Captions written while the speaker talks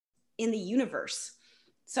in the universe.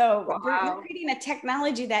 So Wow. we're creating a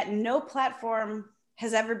technology that no platform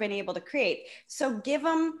has ever been able to create. So give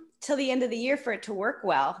them till the end of the year for it to work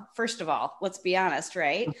well. First of all, let's be honest,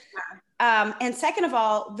 right? And second of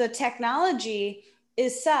all, the technology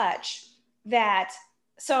is such that,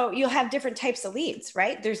 so you'll have different types of leads,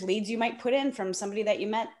 right? There's leads you might put in from somebody that you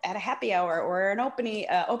met at a happy hour or an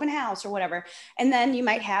open house or whatever. And then you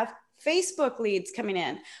might have Facebook leads coming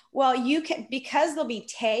in. Well, you can, because they'll be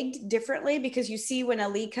tagged differently, because you see when a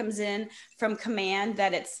lead comes in from command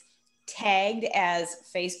that it's tagged as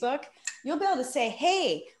Facebook, you'll be able to say,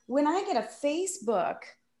 hey, when I get a Facebook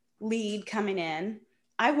lead coming in,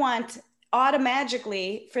 I want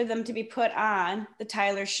automatically for them to be put on the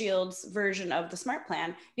Tyler Shields version of the Smart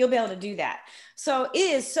Plan. You'll be able to do that. So it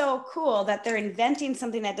is so cool that they're inventing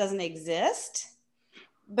something that doesn't exist,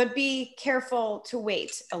 but be careful to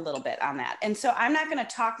wait a little bit on that. And so I'm not going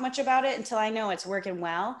to talk much about it until I know it's working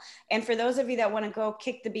well. And for those of you that want to go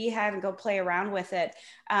kick the beehive and go play around with it,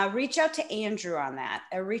 reach out to Andrew on that,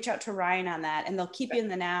 or reach out to Ryan on that, and they'll keep you in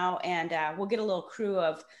the now. And we'll get a little crew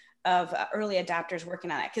of early adopters working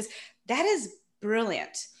on it, because that is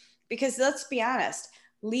brilliant. Because let's be honest,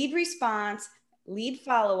 lead response, lead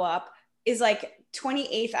follow-up is like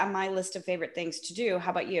 28th on my list of favorite things to do.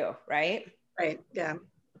 How about you? Right? Right. Yeah.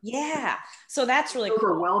 Yeah. So that's really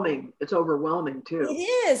overwhelming. Cool. It's overwhelming too. It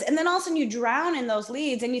is. And then all of a sudden you drown in those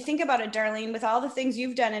leads, and you think about it, Darlene, with all the things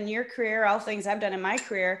you've done in your career, all the things I've done in my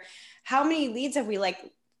career, how many leads have we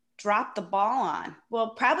like dropped the ball on? Well,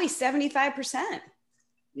 probably 75%.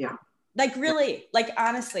 Yeah. Like really, like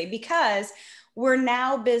honestly, because we're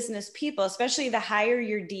now business people, especially the higher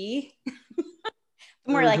your D, the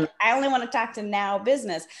more like, I only want to talk to now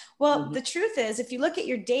business. Well, the truth is, if you look at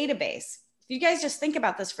your database, if you guys just think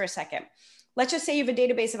about this for a second, let's just say you have a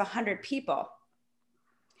database of 100 people.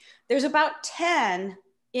 There's about 10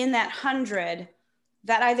 in that 100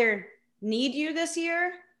 that either need you this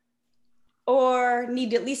year or need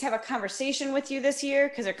to at least have a conversation with you this year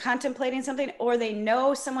because they're contemplating something, or they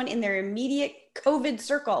know someone in their immediate COVID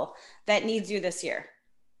circle that needs you this year.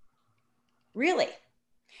 Really?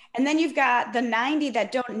 And then you've got the 90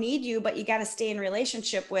 that don't need you, but you got to stay in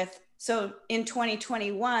relationship with. So in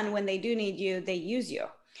 2021, when they do need you, they use you.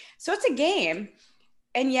 So it's a game.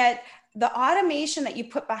 And yet the automation that you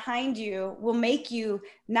put behind you will make you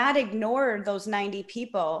not ignore those 90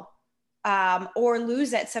 people or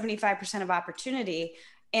lose that 75% of opportunity.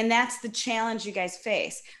 And that's the challenge you guys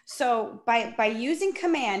face. So by using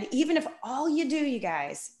command, even if all you do, you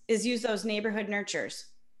guys, is use those neighborhood nurtures,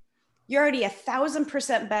 you're already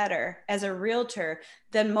 1,000% better as a realtor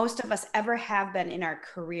than most of us ever have been in our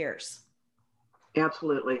careers.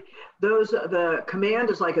 Absolutely. The command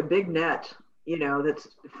is like a big net, that's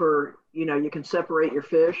for, you can separate your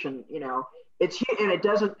fish, and, it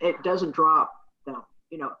doesn't drop them,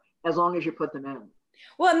 as long as you put them in.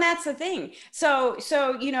 Well, and that's the thing. So,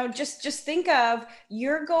 just think of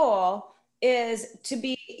your goal is to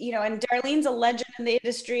be, and Darlene's a legend in the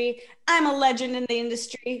industry. I'm a legend in the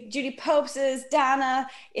industry. Judy Popes is, Donna,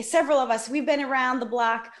 several of us, we've been around the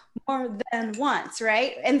block more than once,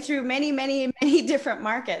 right? And through many, many, many different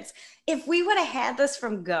markets. If we would have had this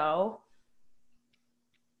from go,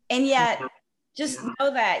 and yet just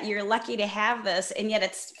know that you're lucky to have this, and yet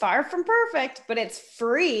it's far from perfect, but it's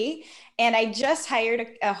free. And I just hired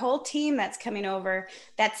a whole team that's coming over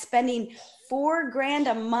that's spending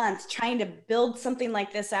 $4,000 a month trying to build something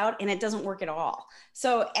like this out, and it doesn't work at all.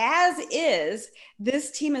 So as is,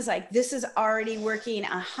 this team is like, this is already working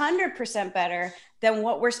 100% better than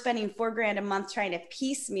what we're spending $4,000 a month trying to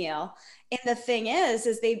piecemeal. And the thing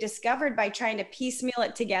is they've discovered by trying to piecemeal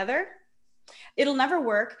it together, it'll never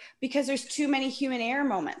work because there's too many human error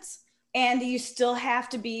moments. And you still have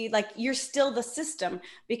to be like, you're still the system,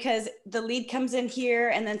 because the lead comes in here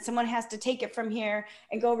and then someone has to take it from here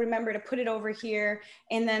and go remember to put it over here.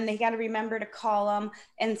 And then they got to remember to call them.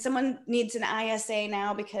 And someone needs an ISA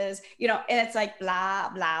now because, and it's like blah,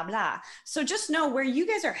 blah, blah. So just know where you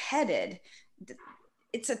guys are headed.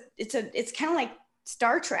 It's kind of like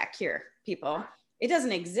Star Trek here, people. It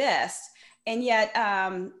doesn't exist. And yet,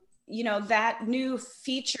 that new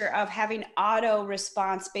feature of having auto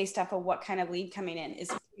response based off of what kind of lead coming in is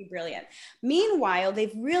pretty brilliant. Meanwhile,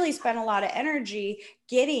 they've really spent a lot of energy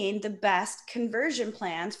getting the best conversion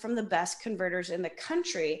plans from the best converters in the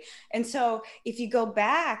country. And so if you go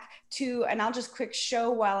back to, and I'll just quick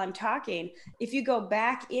show while I'm talking, if you go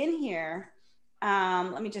back in here,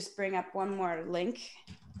 let me just bring up one more link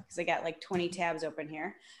because I got like 20 tabs open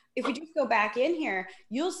here. If you just go back in here,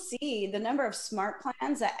 you'll see the number of smart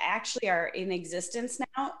plans that actually are in existence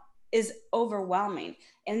now is overwhelming.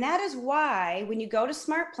 And that is why when you go to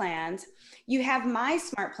Smart Plans, you have My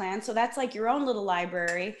Smart Plan. So that's like your own little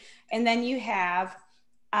library. And then you have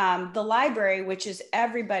the library, which is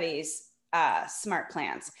everybody's Smart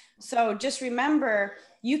Plans. So just remember,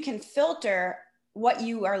 you can filter what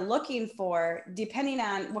you are looking for depending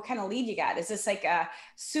on what kind of lead you got. Is this like a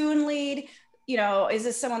soon lead? You know, is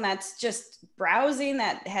this someone that's just browsing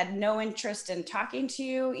that had no interest in talking to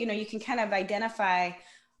you? You know, you can kind of identify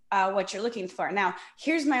what you're looking for. Now,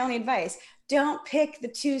 here's my only advice. Don't pick the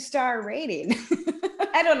 2-star rating.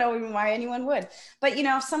 I don't know even why anyone would. But, you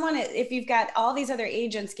know, if you've got all these other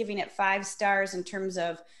agents giving it 5 stars in terms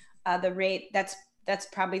of the rate, that's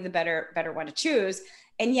probably the better one to choose.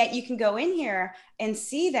 And yet you can go in here and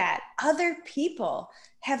see that other people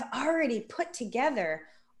have already put together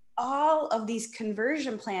all of these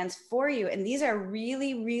conversion plans for you. And these are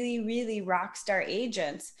really, really, really rock star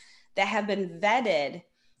agents that have been vetted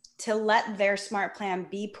to let their smart plan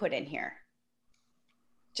be put in here.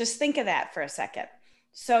 Just think of that for a second.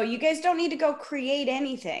 So you guys don't need to go create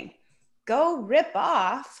anything. Go rip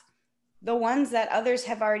off the ones that others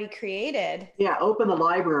have already created. Yeah, open the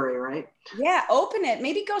library, right? Yeah, open it.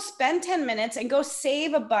 Maybe go spend 10 minutes and go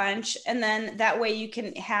save a bunch. And then that way you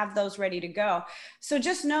can have those ready to go. So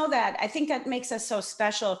just know that. I think that makes us so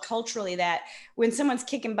special culturally, that when someone's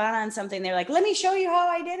kicking butt on something, they're like, let me show you how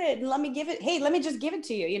I did it. And let me just give it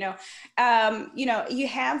to you. You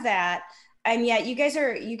have that. And yet you guys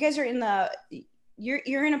are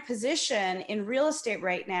you're in a position in real estate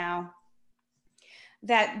right now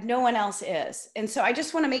that no one else is. And so I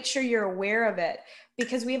just want to make sure you're aware of it,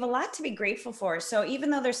 because we have a lot to be grateful for. So even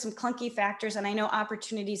though there's some clunky factors, and I know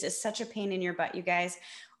opportunities is such a pain in your butt, you guys,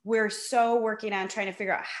 we're so working on trying to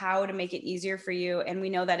figure out how to make it easier for you. And we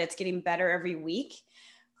know that it's getting better every week,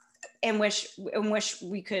 and wish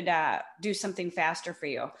we could do something faster for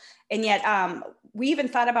you. And yet we even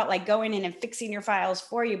thought about like going in and fixing your files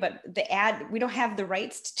for you, but we don't have the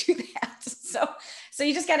rights to do that. So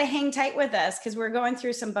you just got to hang tight with us, because we're going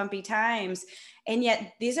through some bumpy times. And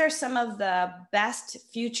yet these are some of the best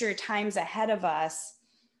future times ahead of us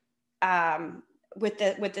with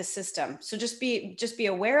the system. So just be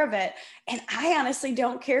aware of it. And I honestly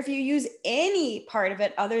don't care if you use any part of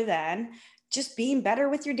it other than just being better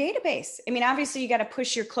with your database. I mean, obviously you got to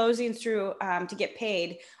push your closings through to get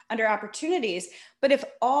paid under opportunities. But if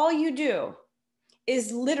all you do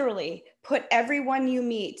is literally put everyone you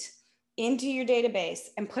meet into your database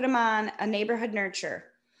and put them on a neighborhood nurture,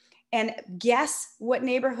 and guess what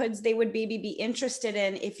neighborhoods they would be interested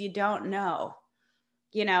in if you don't know.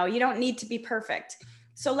 You know, you don't need to be perfect.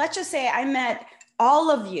 So let's just say I met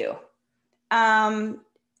all of you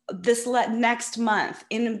this next month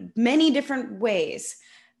in many different ways.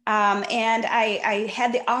 And I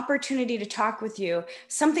had the opportunity to talk with you.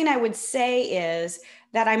 Something I would say is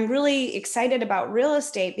that I'm really excited about real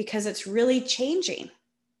estate because it's really changing.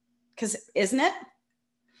 Because isn't it?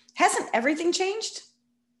 Hasn't everything changed?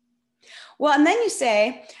 Well, and then you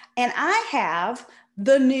say, and I have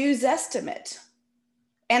the news estimate,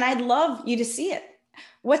 and I'd love you to see it.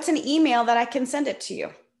 What's an email that I can send it to you?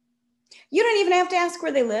 You don't even have to ask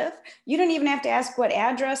where they live. You don't even have to ask what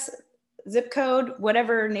address, zip code,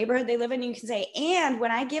 whatever neighborhood they live in. You can say, and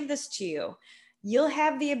when I give this to you, you'll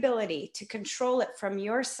have the ability to control it from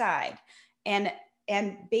your side and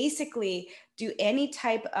basically do any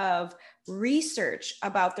type of research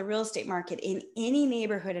about the real estate market in any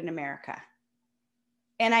neighborhood in America.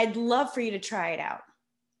 And I'd love for you to try it out.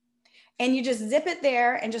 And you just zip it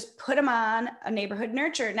there and just put them on a neighborhood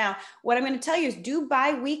nurture. Now, what I'm going to tell you is do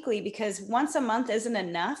bi-weekly, because once a month isn't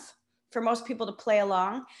enough for most people to play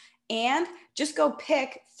along. And just go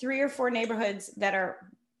pick 3 or 4 neighborhoods that are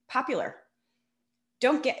popular.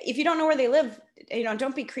 If you don't know where they live,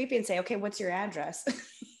 don't be creepy and say, okay, what's your address?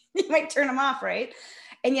 You might turn them off, right?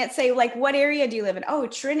 And yet say, like, what area do you live in? Oh,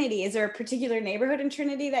 Trinity. Is there a particular neighborhood in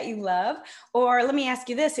Trinity that you love? Or let me ask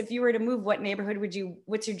you this, if you were to move, what neighborhood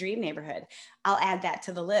what's your dream neighborhood? I'll add that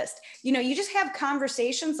to the list. You just have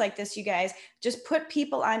conversations like this, you guys. Just put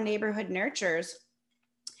people on neighborhood nurtures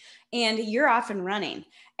and you're off and running.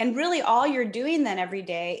 And really all you're doing then every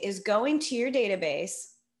day is going to your database.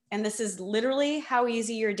 And this is literally how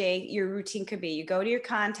easy your routine could be. You go to your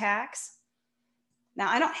contacts. Now,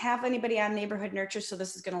 I don't have anybody on neighborhood nurture, so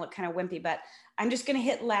this is going to look kind of wimpy, but I'm just going to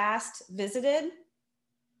hit last visited.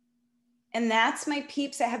 And that's my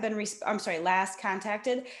peeps that have been, last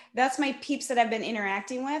contacted. That's my peeps that I've been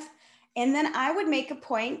interacting with. And then I would make a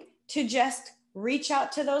point to just reach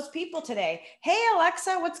out to those people today. Hey,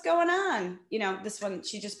 Alexa, what's going on? This one,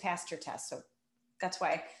 she just passed her test. So that's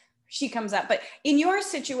why she comes up. But in your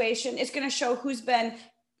situation, it's going to show who's been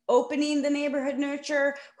opening the neighborhood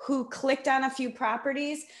nurture, who clicked on a few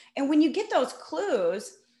properties. And when you get those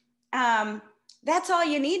clues, that's all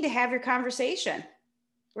you need to have your conversation,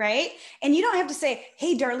 right? And you don't have to say,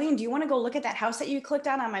 hey, Darlene, do you want to go look at that house that you clicked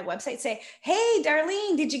on my website? Say, hey,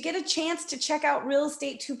 Darlene, did you get a chance to check out Real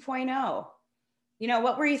Estate 2.0? You know,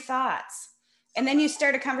 what were your thoughts? And then you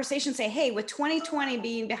start a conversation, say, hey, with 2020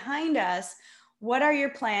 being behind us, what are your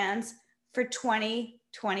plans for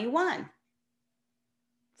 2021?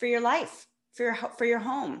 For your life, for your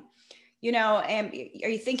home? You know, and are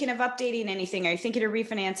you thinking of updating anything? Are you thinking of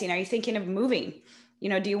refinancing? Are you thinking of moving? You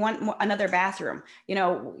know, do you want another bathroom? You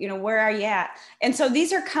know, where are you at? And so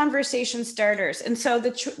these are conversation starters. And so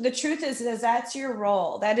the truth is that's your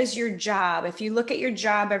role. That is your job. If you look at your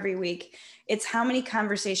job every week, it's how many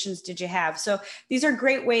conversations did you have? So these are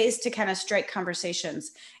great ways to kind of strike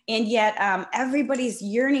conversations. And yet everybody's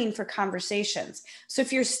yearning for conversations. So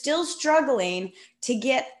if you're still struggling to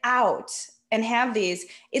get out and have these,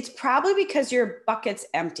 it's probably because your bucket's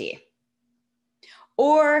empty,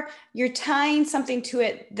 or you're tying something to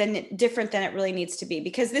it different than it really needs to be.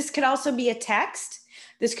 Because this could also be a text.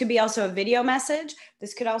 This could be also a video message.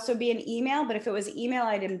 This could also be an email. But if it was email,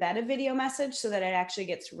 I'd embed a video message so that it actually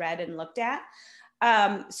gets read and looked at.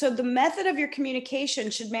 So the method of your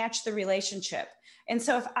communication should match the relationship. And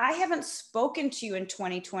so if I haven't spoken to you in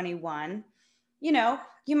 2021, you know,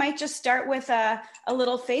 you might just start with a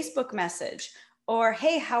little Facebook message, or,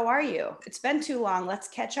 hey, how are you? It's been too long. Let's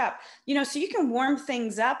catch up. You know, so you can warm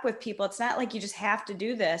things up with people. It's not like you just have to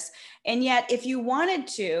do this. And yet, if you wanted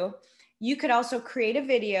to, you could also create a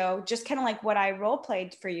video, just kind of like what I role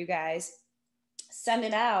played for you guys, send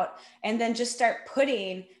it out, and then just start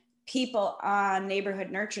putting people on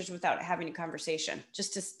neighborhood nurtures without having a conversation,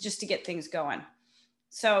 just to get things going.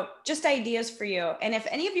 So just ideas for you. And if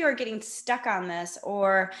any of you are getting stuck on this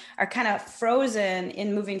or are kind of frozen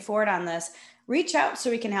in moving forward on this, reach out so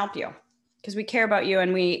we can help you, because we care about you.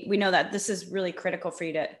 And we know that this is really critical for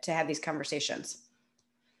you to have these conversations.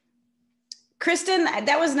 Kristen,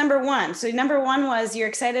 that was number one. So number one was you're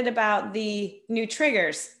excited about the new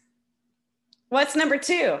triggers. What's number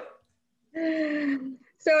two?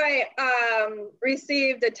 So I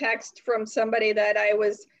received a text from somebody that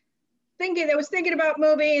was thinking about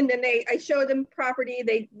moving, and then I showed them property.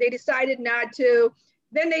 They decided not to.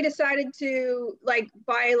 Then they decided to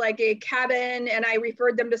buy a cabin, and I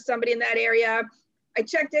referred them to somebody in that area. I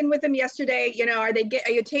checked in with them yesterday. You know, are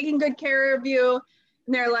you taking good care of you?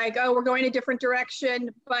 And they're like, oh, we're going a different direction.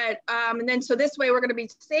 But and then so this way we're going to be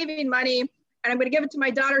saving money, and I'm going to give it to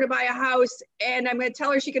my daughter to buy a house, and I'm going to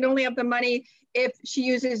tell her she can only have the money if she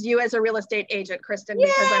uses you as a real estate agent, Kristen, Yay!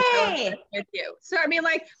 because I'm telling with you. So I mean,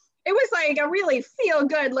 it was a really feel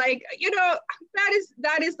good, you know,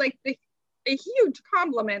 that is a huge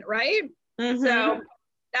compliment, right? Mm-hmm. So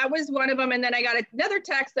that was one of them. And then I got another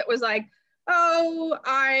text that was like, oh,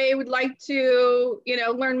 I would like to, you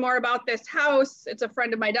know, learn more about this house. It's a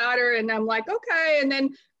friend of my daughter. And I'm like, okay. And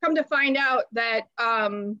then come to find out that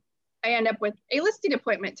I end up with a listing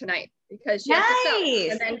appointment tonight because she has to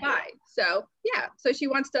sell and then buy. So yeah, so she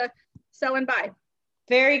wants to sell and buy.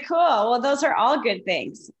 Very cool. Well, those are all good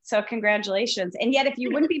things. So congratulations. And yet, if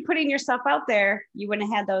you wouldn't be putting yourself out there, you wouldn't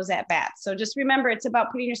have had those at bats. So just remember, it's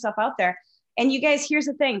about putting yourself out there. And you guys, here's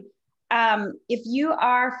the thing. If you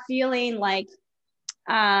are feeling like,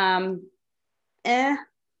 meh,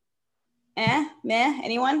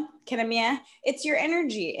 anyone? Can I meh? It's your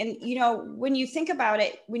energy. And, you know, when you think about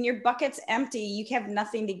it, when your bucket's empty, you have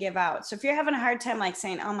nothing to give out. So if you're having a hard time,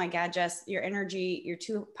 saying, oh my God, Jess, your energy, you're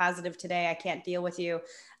too positive today, I can't deal with you.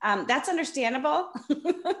 That's understandable.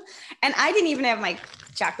 And I didn't even have my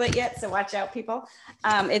chocolate yet. So watch out, people.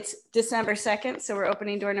 It's December 2nd. So we're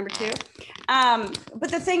opening door number 2.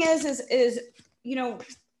 But the thing is, you know,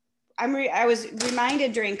 I was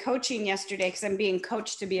reminded during coaching yesterday, because I'm being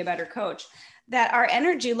coached to be a better coach, that our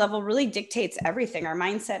energy level really dictates everything, our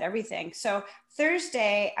mindset, everything. So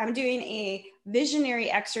Thursday, I'm doing a visionary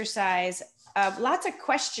exercise of lots of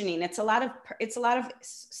questioning. It's a lot of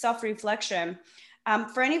self-reflection.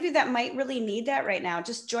 For any of you that might really need that right now,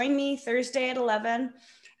 just join me Thursday at 11,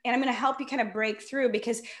 and I'm going to help you kind of break through,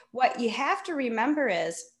 because what you have to remember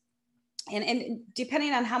is, and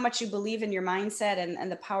depending on how much you believe in your mindset and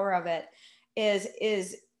the power of it,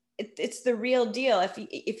 it's the real deal.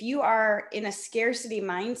 If you are in a scarcity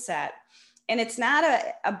mindset, and it's not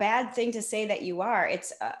a bad thing to say that you are,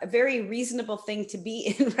 it's a very reasonable thing to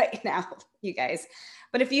be in right now, you guys.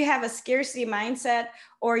 But if you have a scarcity mindset,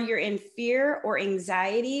 or you're in fear or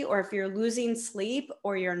anxiety, or if you're losing sleep,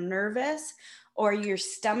 or you're nervous, or your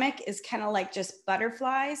stomach is kind of like just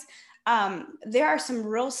butterflies, there are some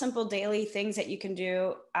real simple daily things that you can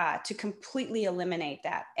do to completely eliminate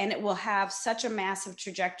that. And it will have such a massive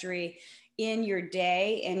trajectory in your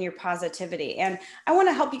day and your positivity. And I want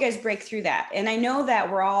to help you guys break through that. And I know that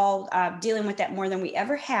we're all dealing with that more than we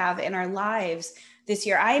ever have in our lives this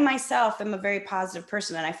year. I myself am a very positive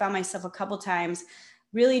person, and I found myself a couple times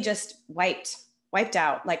really just wiped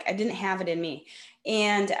out. Like I didn't have it in me.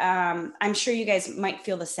 And I'm sure you guys might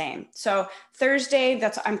feel the same. So Thursday,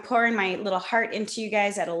 I'm pouring my little heart into you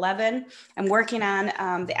guys at 11. I'm working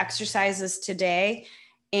on the exercises today.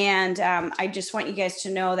 And I just want you guys to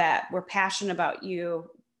know that we're passionate about you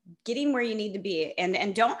getting where you need to be.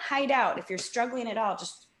 And don't hide out. If you're struggling at all,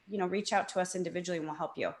 just, reach out to us individually and we'll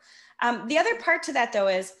help you. The other part to that, though,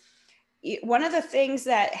 is one of the things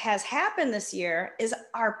that has happened this year is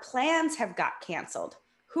our plans have got canceled.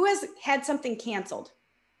 Who has had something canceled?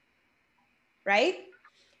 Right?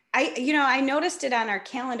 I noticed it on our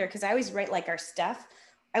calendar because I always write like our stuff.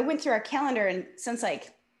 I went through our calendar, and since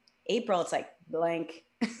like April, it's like blank.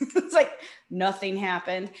 It's like nothing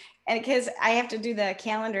happened. And because I have to do the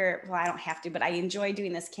calendar, well, I don't have to, but I enjoy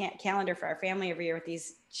doing this calendar for our family every year with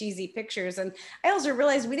these cheesy pictures. And I also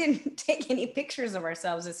realized we didn't take any pictures of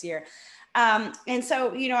ourselves this year. And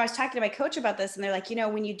so, I was talking to my coach about this, and they're like,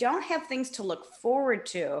 when you don't have things to look forward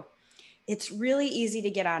to, it's really easy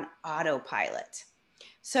to get on autopilot.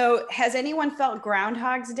 So has anyone felt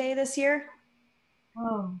Groundhog's Day this year?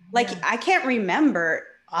 Oh, like, yeah. I can't remember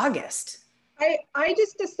August. I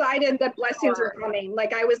just decided that blessings were coming.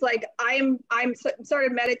 Like I was like, I'm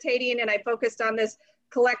started meditating, and I focused on this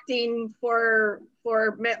collecting for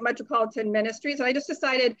Metropolitan Ministries. And I just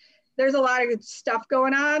decided there's a lot of stuff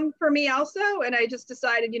going on for me also. And I just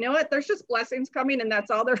decided, you know what, there's just blessings coming, and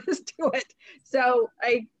that's all there is to it. So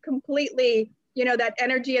I completely, that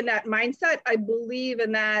energy and that mindset, I believe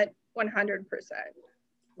in that 100%.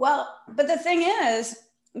 Well, but the thing is,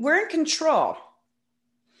 we're in control.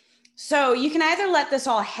 So you can either let this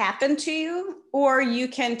all happen to you, or you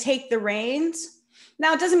can take the reins.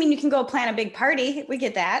 Now, it doesn't mean you can go plan a big party. We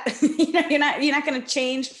get that. You're not going to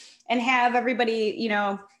change and have everybody,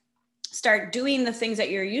 start doing the things that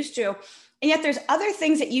you're used to. And yet there's other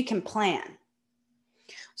things that you can plan.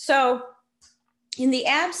 So in the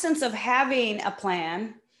absence of having a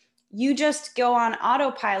plan, you just go on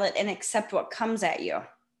autopilot and accept what comes at you.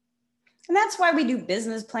 And that's why we do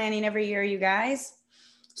business planning every year, you guys.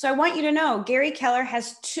 So I want you to know, Gary Keller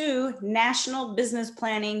has 2 national business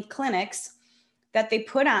planning clinics that they're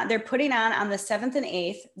putting on the 7th and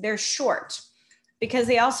 8th. They're short because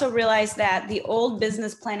they also realize that the old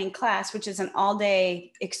business planning class, which is an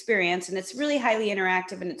all-day experience, and it's really highly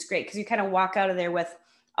interactive, and it's great because you kind of walk out of there with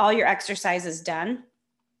all your exercises done.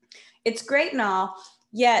 It's great and all,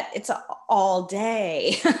 yet it's all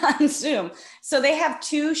day on Zoom. So they have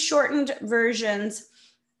 2 shortened versions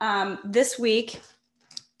this week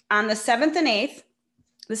on the 7th and 8th,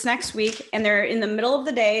 this next week, and they're in the middle of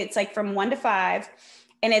the day. It's like from 1 to 5,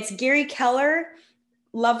 and it's Gary Keller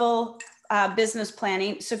level business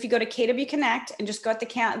planning. So if you go to KW Connect and just go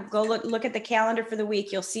look at the calendar for the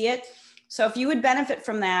week, you'll see it. So if you would benefit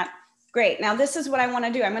from that, great. Now this is what I want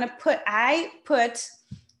to do. I put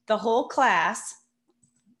the whole class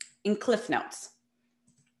in Cliff Notes.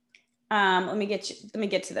 Let me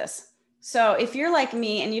get to this. So if you're like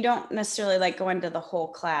me and you don't necessarily like going to the whole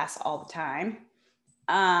class all the time,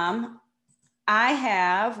 I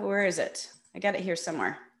have, where is it? I got it here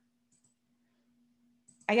somewhere.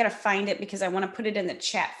 I got to find it because I want to put it in the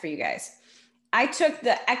chat for you guys. I took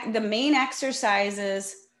the main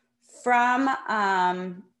exercises from,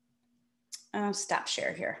 stop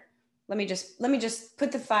share here. Let me just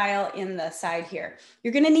put the file in the side here.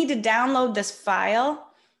 You're going to need to download this file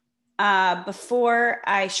before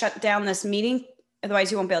I shut down this meeting.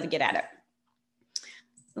 Otherwise you won't be able to get at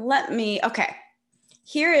it. Okay.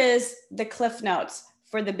 Here is the Cliff Notes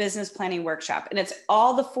for the business planning workshop. And it's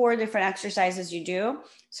all the 4 different exercises you do.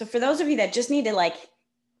 So for those of you that just need to like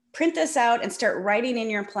print this out and start writing in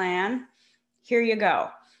your plan, here you go.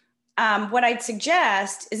 What I'd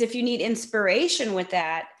suggest is if you need inspiration with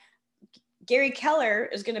that, Gary Keller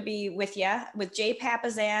is going to be with you with Jay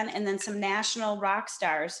Papazan and then some national rock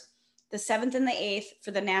stars, the 7th and the 8th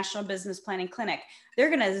for the National Business Planning Clinic. They're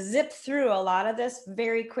going to zip through a lot of this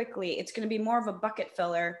very quickly. It's going to be more of a bucket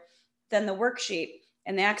filler than the worksheet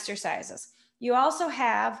and the exercises. You also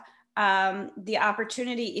have the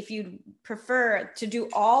opportunity, if you prefer, to do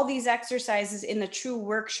all these exercises in the true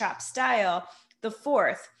workshop style. The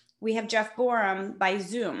 4th, we have Jeff Borum by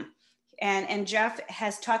Zoom. And Jeff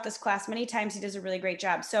has taught this class many times. He does a really great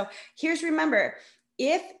job. So remember,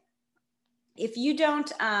 if you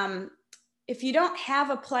don't If you don't have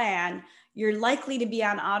a plan, you're likely to be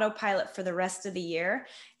on autopilot for the rest of the year.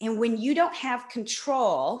 And when you don't have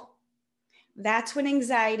control, that's when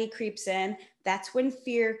anxiety creeps in. That's when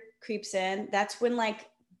fear creeps in. That's when like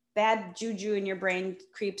bad juju in your brain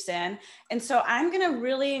creeps in. And so I'm going to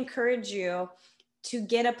really encourage you to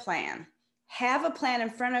get a plan. Have a plan in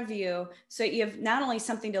front of you so you have not only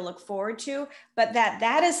something to look forward to, but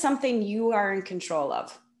that is something you are in control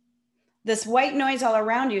of. This white noise all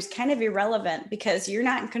around you is kind of irrelevant because you're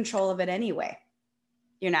not in control of it anyway.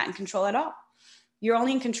 You're not in control at all. You're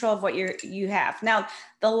only in control of what you have. Now,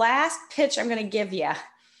 the last pitch I'm going to give you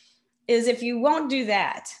is if you won't do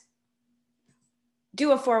that,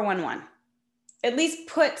 do a 411. At least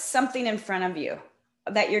put something in front of you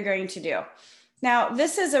that you're going to do. Now,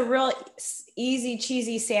 this is a real easy,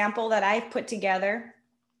 cheesy sample that I've put together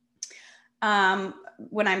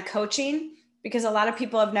when I'm coaching, because a lot of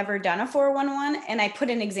people have never done a 411, and I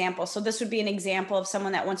put an example. So this would be an example of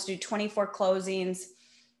someone that wants to do 24 closings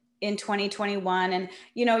in 2021. And,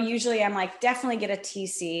 you know, usually I'm like, definitely get a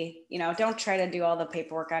TC, you know, don't try to do all the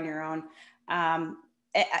paperwork on your own.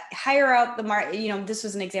 Hire out this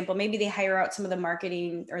was an example. Maybe they hire out some of the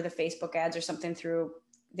marketing or the Facebook ads or something through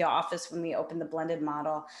the office when we open the blended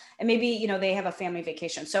model. And maybe, you know, they have a family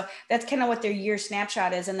vacation. So that's kind of what their year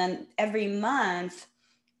snapshot is. And then every month,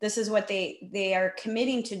 this is what they are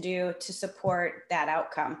committing to do to support that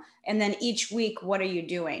outcome. And then each week, what are you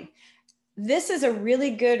doing? This is a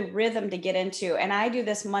really good rhythm to get into. And I do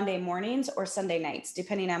this Monday mornings or Sunday nights,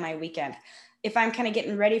 depending on my weekend. If I'm kind of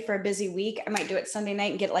getting ready for a busy week, I might do it Sunday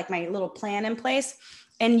night and get like my little plan in place.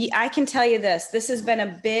 And I can tell you this has been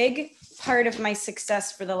a big part of my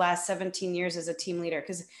success for the last 17 years as a team leader,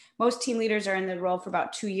 because most team leaders are in the role for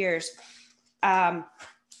about 2 years.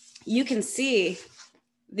 You can see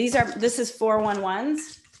this is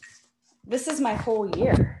 411s. This is my whole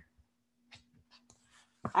year.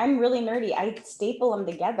 I'm really nerdy. I staple them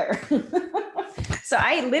together. So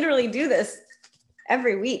I literally do this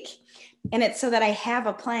every week. And it's so that I have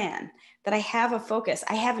a plan, that I have a focus,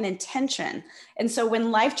 I have an intention. And so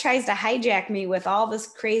when life tries to hijack me with all this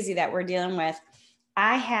crazy that we're dealing with,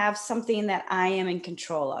 I have something that I am in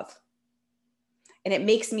control of. And it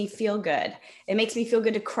makes me feel good. It makes me feel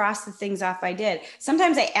good to cross the things off I did.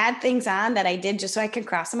 Sometimes I add things on that I did just so I can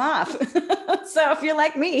cross them off. So if you're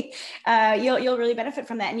like me, you'll really benefit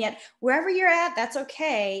from that. And yet wherever you're at, that's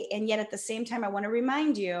okay. And yet at the same time, I want to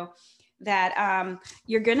remind you that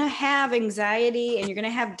you're going to have anxiety and you're going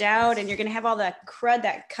to have doubt and you're going to have all the crud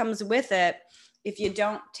that comes with it if you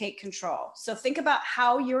don't take control. So think about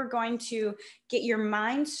how you're going to get your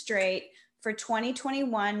mind straight for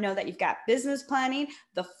 2021. Know that you've got business planning,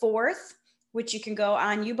 the 4th, which you can go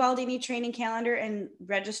on Ubaldini training calendar and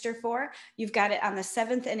register for. You've got it on the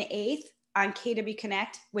 7th and 8th on KW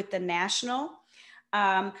Connect with the national.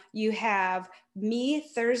 You have me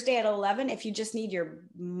Thursday at 11 if you just need your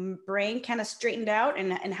brain kind of straightened out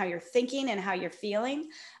and how you're thinking and how you're feeling.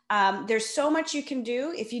 There's so much you can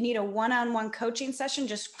do. If you need a one-on-one coaching session,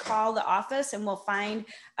 just call the office and we'll find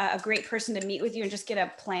a great person to meet with you and just get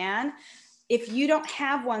a plan. If you don't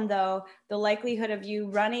have one though, the likelihood of you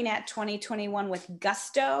running at 2021 with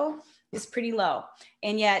gusto is pretty low.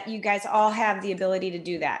 And yet you guys all have the ability to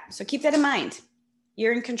do that. So keep that in mind.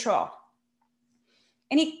 You're in control.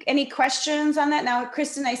 Any questions on that? Now,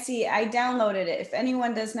 Kristen, I see I downloaded it. If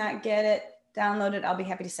anyone does not get it downloaded, I'll be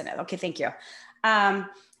happy to send it. Okay, thank you.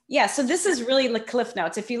 Yeah, so this is really like Cliff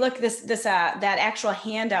Notes. If you look that actual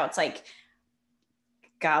handout's like,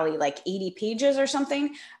 golly, like 80 pages or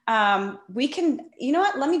something. We can, you know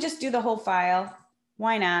what? Let me just do the whole file.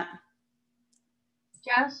 Why not?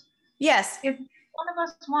 Jess? Yes. If one of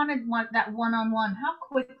us wanted that one-on-one, how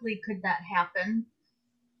quickly could that happen?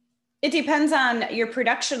 It depends on your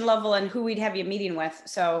production level and who we'd have you meeting with.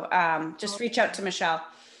 So just reach out to Michelle.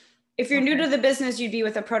 If you're new to the business, you'd be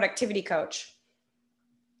with a productivity coach.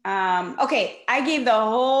 Okay, I gave the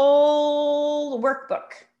whole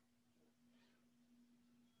workbook.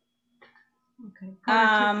 Okay.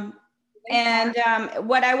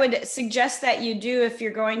 What I would suggest that you do if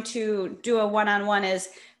you're going to do a one-on-one is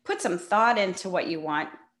put some thought into what you want,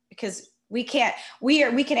 because we can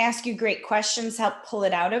ask you great questions, help pull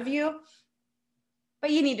it out of you, but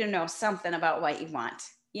you need to know something about what you want.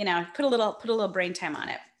 You know, put a little brain time on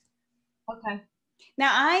it. Okay.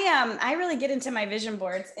 Now I really get into my vision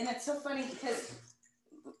boards, and it's so funny because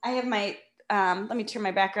I have my let me turn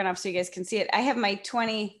my background off so you guys can see it. I have my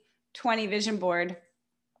 2020 vision board,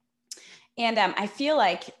 and I feel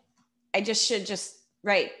like I should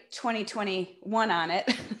write 2021 on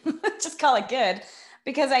it. Just call it good,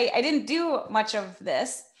 because I didn't do much of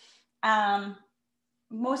this.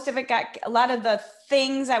 most of it a lot of the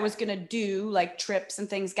things I was going to do, like trips and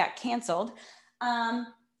things, got canceled.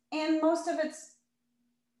 And most of it's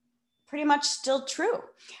pretty much still true.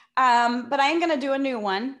 But I am going to do a new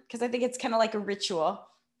one because I think it's kind of like a ritual.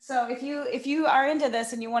 So if you are into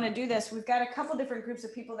this and you want to do this, we've got a couple different groups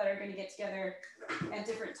of people that are going to get together at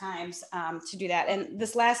different times to do that. And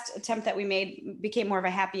this last attempt that we made became more of a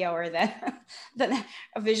happy hour than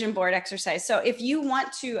a vision board exercise. So if you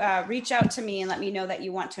want to reach out to me and let me know that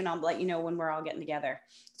you want to, and I'll let you know when we're all getting together.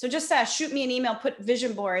 So just shoot me an email, put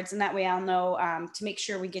vision boards, and that way I'll know to make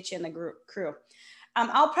sure we get you in the crew.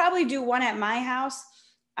 I'll probably do one at my house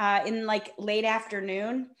in like late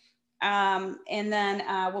afternoon. And then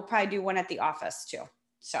we'll probably do one at the office too.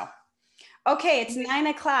 So, okay, it's 9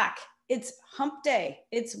 o'clock. It's hump day.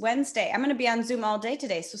 It's Wednesday. I'm going to be on Zoom all day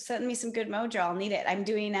today. So send me some good mojo. I'll need it. I'm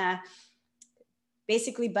doing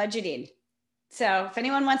basically budgeting. So if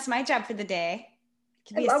anyone wants my job for the day,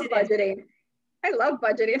 I love budgeting. I love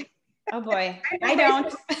budgeting. Oh boy, I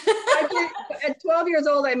don't. At 12 years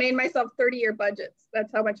old, I made myself 30-year budgets. That's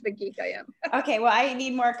how much of a geek I am. Okay, well, I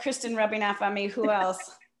need more Kristen rubbing off on me. Who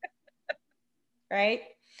else? Right?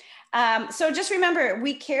 So just remember,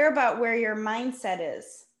 we care about where your mindset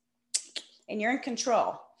is, and you're in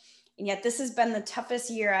control. And yet this has been the toughest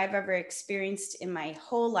year I've ever experienced in my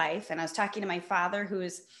whole life. And I was talking to my father, who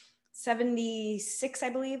is 76, I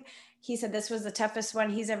believe. He said this was the toughest one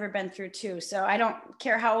he's ever been through too. So I don't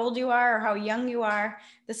care how old you are or how young you are.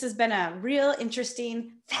 This has been a real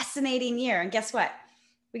interesting, fascinating year. And guess what?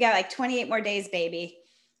 We got like 28 more days, baby.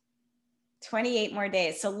 28 more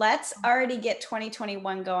days. So let's already get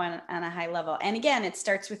 2021 going on a high level. And again, it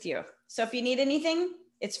starts with you. So if you need anything,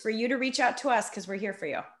 it's for you to reach out to us because we're here for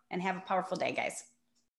you. And have a powerful day, guys.